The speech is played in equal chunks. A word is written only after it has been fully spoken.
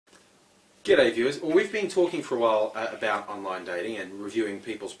G'day viewers. Well, we've been talking for a while about online dating and reviewing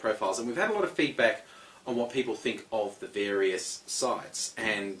people's profiles, and we've had a lot of feedback on what people think of the various sites.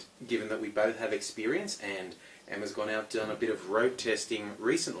 And given that we both have experience and Emma's gone out and done a bit of road testing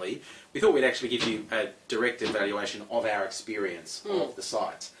recently, we thought we'd actually give you a direct evaluation of our experience of the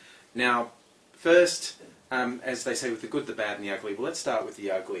sites. Now, first, as they say, with the good, the bad and the ugly, well, let's start with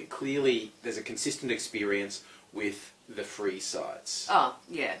the ugly. Clearly, there's a consistent experience with the free sites. Oh,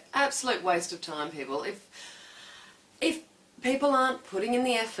 yeah. Absolute waste of time, people. If people aren't putting in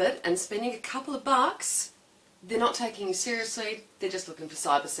the effort and spending a couple of bucks, they're not taking you seriously. They're just looking for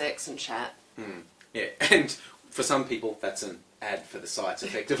cyber sex and chat. Yeah, and for some people, that's an ad for the sites,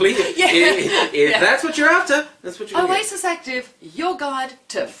 effectively. Yeah. If that's what you're after, that's what you're going to get. Oasis Active, your guide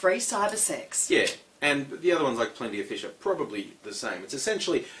to free cyber sex. Yeah, and the other ones like Plenty of Fish are probably the same. It's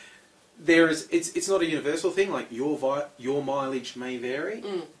essentially... It's not a universal thing, like your mileage may vary,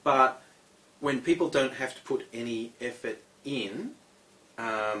 but when people don't have to put any effort in,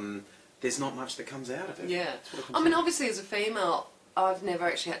 there's not much that comes out of it. Yeah. I mean, obviously as a female, I've never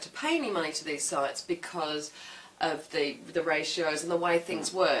actually had to pay any money to these sites because of the ratios and the way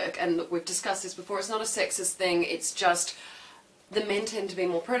things work, and we've discussed this before. It's not a sexist thing, it's just... the men tend to be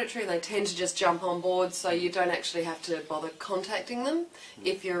more predatory and they tend to just jump on board, so you don't actually have to bother contacting them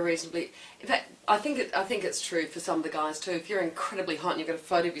if you're reasonably... In fact, I think it's true for some of the guys too. If you're incredibly hot and you've got a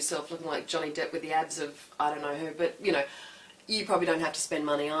photo of yourself looking like Johnny Depp with the abs of I don't know who, but you know, you probably don't have to spend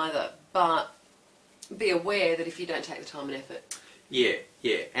money either. But be aware that if you don't take the time and effort... Yeah,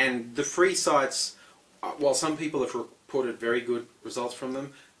 yeah. And the free sites, while some people have reported very good results from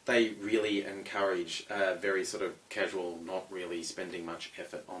them, they really encourage a very sort of casual, not really spending much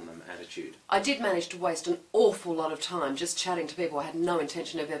effort on them attitude. I did manage to waste an awful lot of time just chatting to people I had no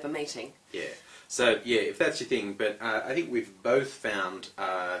intention of ever meeting. Yeah. So, yeah, if that's your thing, but I think we've both found,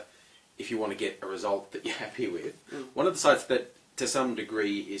 if you want to get a result that you're happy with, one of the sites that to some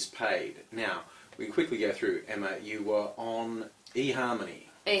degree is paid. Now, we can quickly go through. Emma, you were on eHarmony.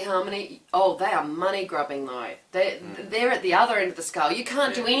 eHarmony, oh, they are money grubbing though. They're at the other end of the scale. You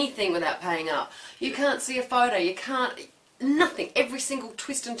can't do anything without paying up. You can't see a photo. You can't... nothing. Every single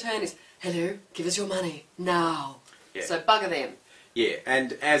twist and turn is, hello, give us your money now. Yeah. So bugger them. Yeah,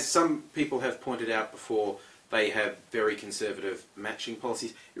 and as some people have pointed out before, they have very conservative matching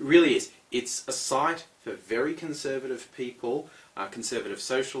policies. It really is. It's a site for very conservative people, conservative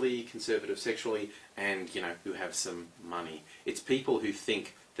socially, conservative sexually, and, you know, who have some money. It's people who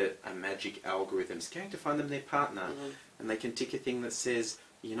think that a magic algorithm's going to find them their partner, and they can tick a thing that says,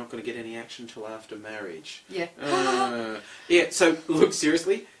 you're not going to get any action till after marriage. Yeah. Yeah, so, look,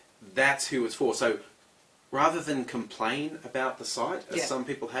 seriously, that's who it's for. So, rather than complain about the site, as some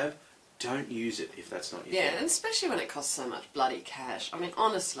people have, don't use it if that's not your thing. Yeah, and especially when it costs so much bloody cash. I mean,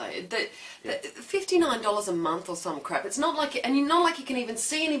 honestly, $59 a month or some crap. It's not like, and you're not like you can even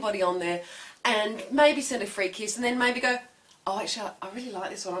see anybody on there, and maybe send a free kiss, and then maybe go, oh, actually, I really like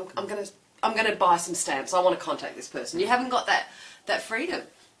this one. I'm gonna buy some stamps. I want to contact this person. You haven't got that freedom.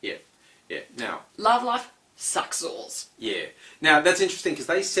 Yeah, yeah. Now, love life sucks alls. Yeah. Now that's interesting because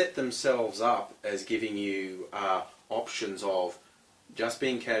they set themselves up as giving you options of just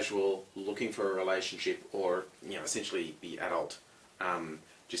being casual, looking for a relationship, or, you know, essentially the adult,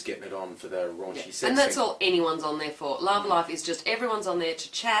 just getting it on for the raunchy sex. And that's all anyone's on there for. Love Life is just everyone's on there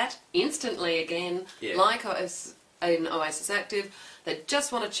to chat instantly again, like in Oasis Active. They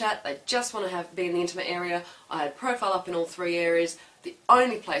just want to chat, they just want to be in the intimate area. I had profile up in all 3 areas. The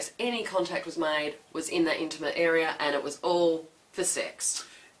only place any contact was made was in that intimate area, and it was all for sex.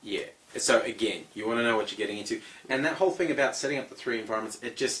 Yeah. So again, you want to know what you're getting into. And that whole thing about setting up the 3 environments,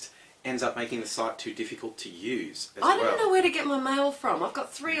 it just ends up making the site too difficult to use as well. I don't know where to get my mail from. I've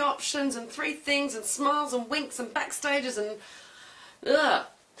got 3 options and 3 things and smiles and winks and backstages and... ugh.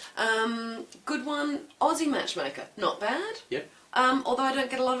 Good one, Aussie Matchmaker. Not bad. Yep. Although I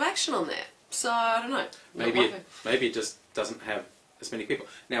don't get a lot of action on there. So, I don't know. Maybe it just doesn't have as many people.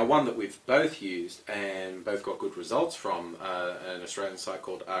 Now, one that we've both used and both got good results from, an Australian site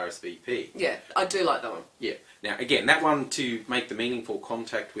called RSVP. Yeah, I do like that one. Yeah. Now, again, that one, to make the meaningful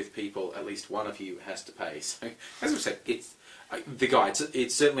contact with people, at least one of you has to pay. So, as I said, it's the guy.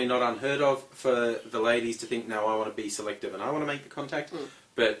 It's certainly not unheard of for the ladies to think, no, I want to be selective and I want to make the contact.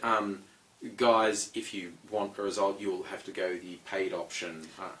 But guys, if you want a result, you'll have to go the paid option.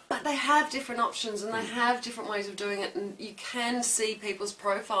 But they have different options and they have different ways of doing it, and you can see people's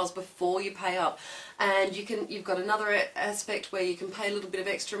profiles before you pay up. And you've got another aspect where you can pay a little bit of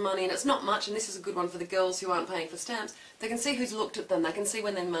extra money, and it's not much, and this is a good one for the girls who aren't paying for stamps. They can see who's looked at them, they can see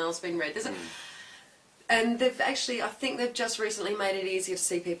when their mail's been read. And they've actually, I think they've just recently made it easier to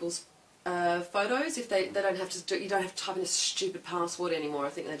see people's photos if they don't have to do, you don't have to type in a stupid password anymore. I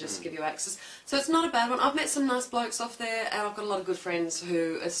think they just give you access. So it's not a bad one. I've met some nice blokes off there, and I've got a lot of good friends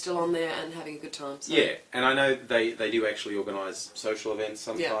who are still on there and having a good time. So. Yeah, and I know they do actually organise social events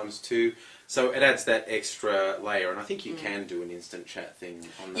sometimes too. So it adds that extra layer, and I think you can do an instant chat thing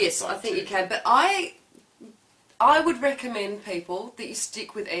on that Yes, site I think too. you can. But I would recommend people that you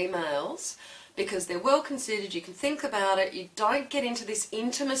stick with emails because they're well considered, you can think about it, you don't get into this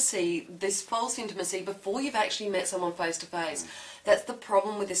intimacy, this false intimacy before you've actually met someone face to face. That's the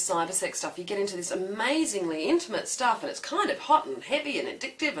problem with this cyber sex stuff. You get into this amazingly intimate stuff and it's kind of hot and heavy and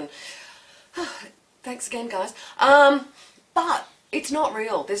addictive and thanks again guys. But it's not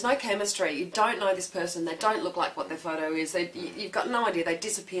real. There's no chemistry. You don't know this person. They don't look like what their photo is. You've got no idea. They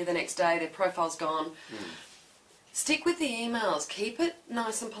disappear the next day. Their profile's gone. Stick with the emails. Keep it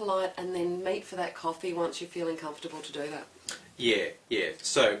nice and polite and then meet for that coffee once you're feeling comfortable to do that. Yeah, yeah.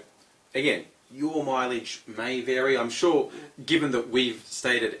 So, again, your mileage may vary. I'm sure, given that we've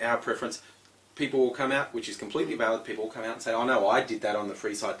stated our preference, people will come out, which is completely valid, people will come out and say, oh no, I did that on the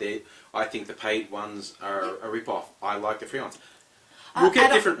free site there. I think the paid ones are a rip-off. I like the free ones. We'll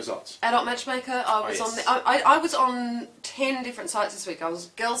get different results. Adult Matchmaker, I was on. I was on 10 different sites this week. I was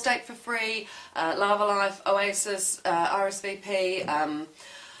Girls Date for Free, Lava Life, Oasis, RSVP, a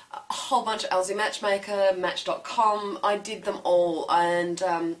whole bunch of Aussie Matchmaker, Match.com. I did them all, and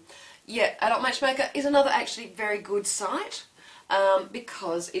yeah, Adult Matchmaker is another actually very good site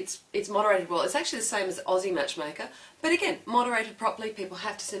because it's moderated well. It's actually the same as Aussie Matchmaker, but again, moderated properly. People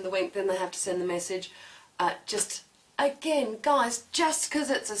have to send the link, then they have to send the message. Again, guys, just because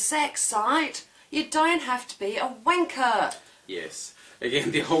it's a sex site, you don't have to be a wanker. Yes.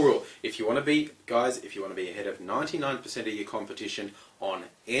 Again, the whole rule, if you want to be, guys, if you want to be ahead of 99% of your competition on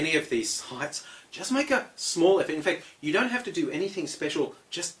any of these sites, just make a small effort. In fact, you don't have to do anything special,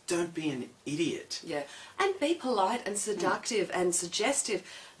 just don't be an idiot. Yeah, and be polite and seductive and suggestive.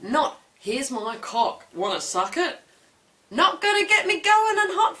 Not, here's my cock, want to suck it? Not going to get me going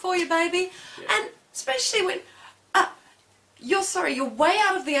and hot for you, baby. Yeah. And especially when... you're way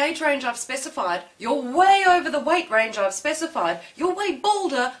out of the age range I've specified, you're way over the weight range I've specified, you're way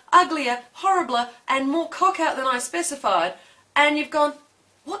balder, uglier, horribler, and more cock out than I specified, and you've gone,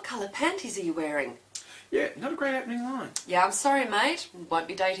 what colour panties are you wearing? Yeah, not a great opening line. Yeah, I'm sorry mate, won't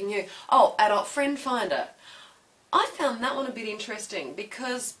be dating you. Oh, Adult Friend Finder. I found that one a bit interesting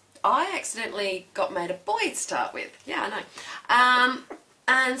because I accidentally got made a boy to start with. Yeah, I know.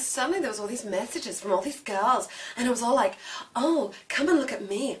 And suddenly there was all these messages from all these girls, and it was all like, oh, come and look at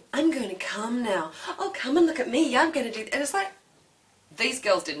me, I'm going to come now. Oh, come and look at me, I'm going to do... And it's like, these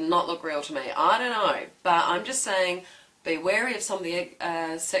girls did not look real to me. I don't know, but I'm just saying, be wary of some of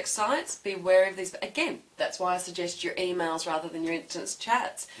the sex sites, be wary of these... Again, that's why I suggest your emails rather than your instant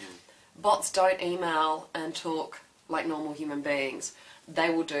chats. Bots don't email and talk like normal human beings. They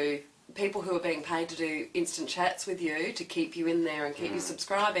will do... People who are being paid to do instant chats with you to keep you in there and keep you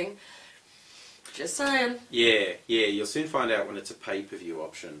subscribing. Just saying. Yeah, yeah, you'll soon find out when it's a pay-per-view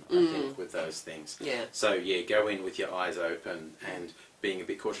option, I think, with those things. Yeah. So, yeah, go in with your eyes open and being a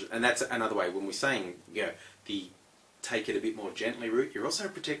bit cautious. And that's another way, when we're saying, you know, the take it a bit more gently route, you're also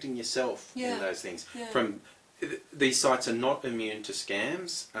protecting yourself in those things. Yeah. These sites are not immune to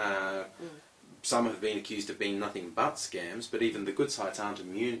scams. Some have been accused of being nothing but scams, but even the good sites aren't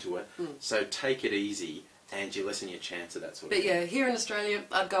immune to it. So take it easy, and you lessen your chance of that sort of thing. But yeah, here in Australia,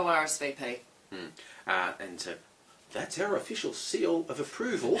 I'd go RSVP. And so that's our official seal of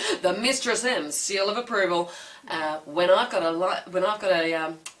approval. The Mistress M seal of approval. When I've got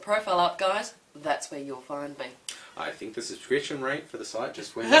a profile up, guys, that's where you'll find me. I think the subscription rate for the site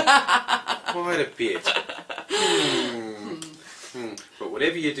just went up quite a bit. But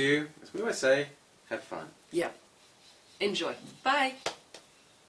whatever you do, as we always say, have fun. Yeah. Enjoy. Bye.